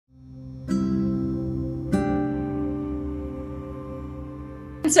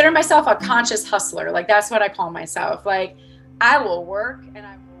consider myself a conscious hustler. Like, that's what I call myself. Like, I will work and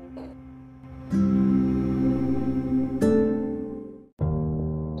I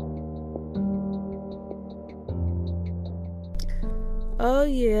Oh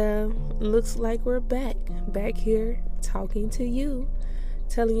yeah, looks like we're back here talking to you,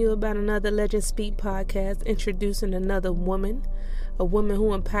 telling you about another Legend Speak podcast, introducing another woman, a woman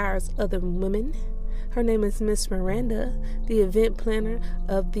who empowers other women. Her name is Miss Miranda, the event planner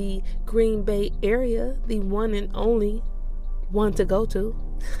of the Green Bay area, the one and only one to go to.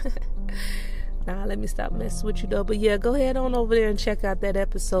 Nah, let me stop messing with you though. But yeah, go ahead on over there and check out that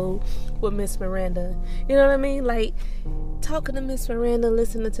episode with Miss Miranda. You know what I mean? Like, talking to Miss Miranda,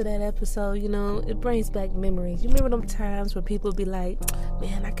 listening to that episode, you know, it brings back memories. You remember them times where people be like,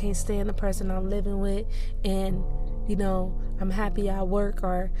 man, I can't stand the person I'm living with, and, you know, I'm happy I work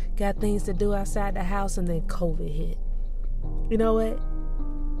or got things to do outside the house, and then COVID hit. You know what?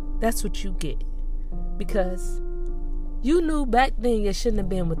 That's what you get. Because you knew back then you shouldn't have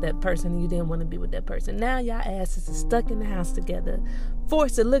been with that person and you didn't want to be with that person. Now y'all asses are stuck in the house together,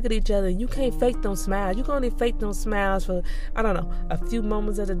 forced to look at each other, and you can't fake them smiles. You can only fake them smiles for, I don't know, a few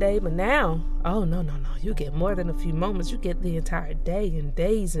moments of the day. But now, oh, no. You get more than a few moments. You get the entire day and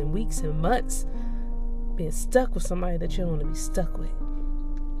days and weeks and months being stuck with somebody that you don't want to be stuck with.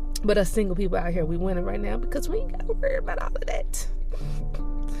 But us single people out here, we winning right now because we ain't got to worry about all of that.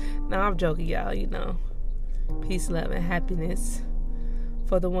 Now, I'm joking, y'all, you know. Peace, love, and happiness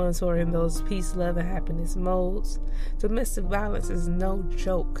for the ones who are in those peace, love, and happiness modes. Domestic violence is no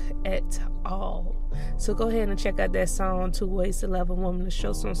joke at all. So go ahead and check out that song, 2 Ways to Love a Woman, to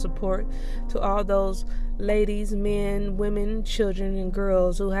show some support to all those ladies, men, women, children, and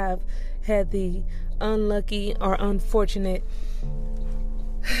girls who have had the unlucky or unfortunate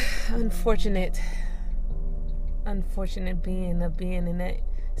being of being in that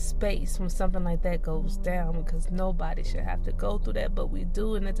space when something like that goes down, because nobody should have to go through that, but we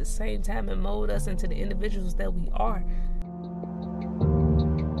do, and at the same time it mold us into the individuals that we are.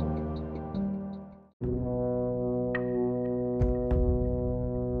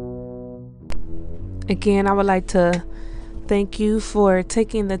 Again, I would like to thank you for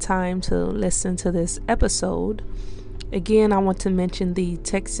taking the time to listen to this episode. Again, I want to mention the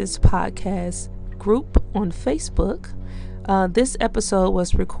Texas Podcast group on Facebook. This episode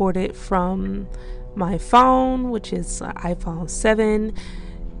was recorded from my phone, which is iPhone 7,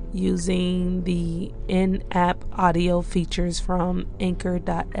 using the in-app audio features from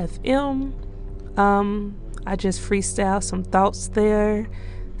Anchor.fm. I just freestyled some thoughts there,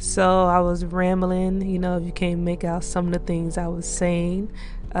 so I was rambling, you know, if you can't make out some of the things I was saying.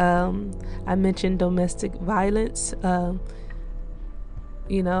 I mentioned domestic violence.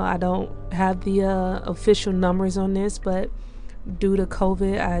 You know, I don't have the official numbers on this, but due to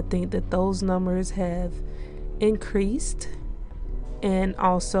COVID, I think that those numbers have increased, and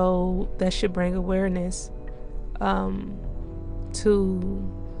also that should bring awareness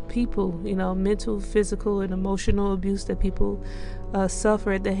to people, you know, mental, physical, and emotional abuse that people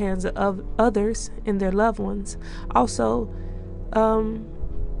suffer at the hands of others and their loved ones. Also,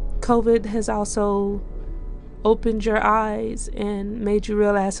 COVID has also opened your eyes and made you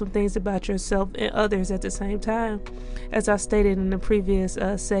realize some things about yourself and others at the same time. As I stated in the previous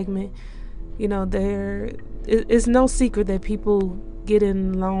segment, you know, there is no secret that people get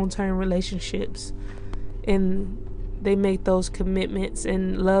in long-term relationships and they make those commitments,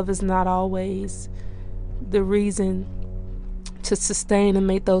 and love is not always the reason to sustain and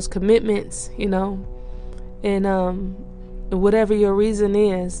make those commitments, you know. And whatever your reason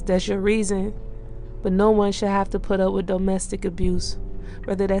is, that's your reason. But no one should have to put up with domestic abuse,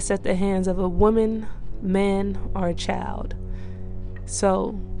 whether that's at the hands of a woman, man, or a child.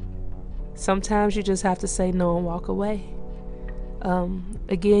 So sometimes you just have to say no and walk away.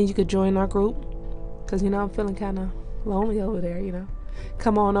 Again, you could join our group, because, you know, I'm feeling kind of lonely over there, you know.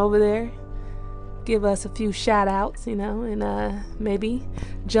 Come on over there, give us a few shout outs, you know, and maybe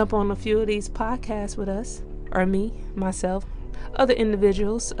jump on a few of these podcasts with us, or me, myself, other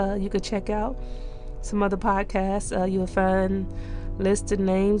individuals. You could check out some other podcasts. You'll find listed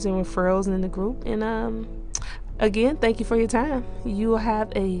names and referrals in the group. And again, thank you for your time. You will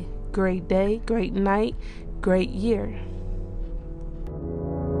have a great day, great night, great year.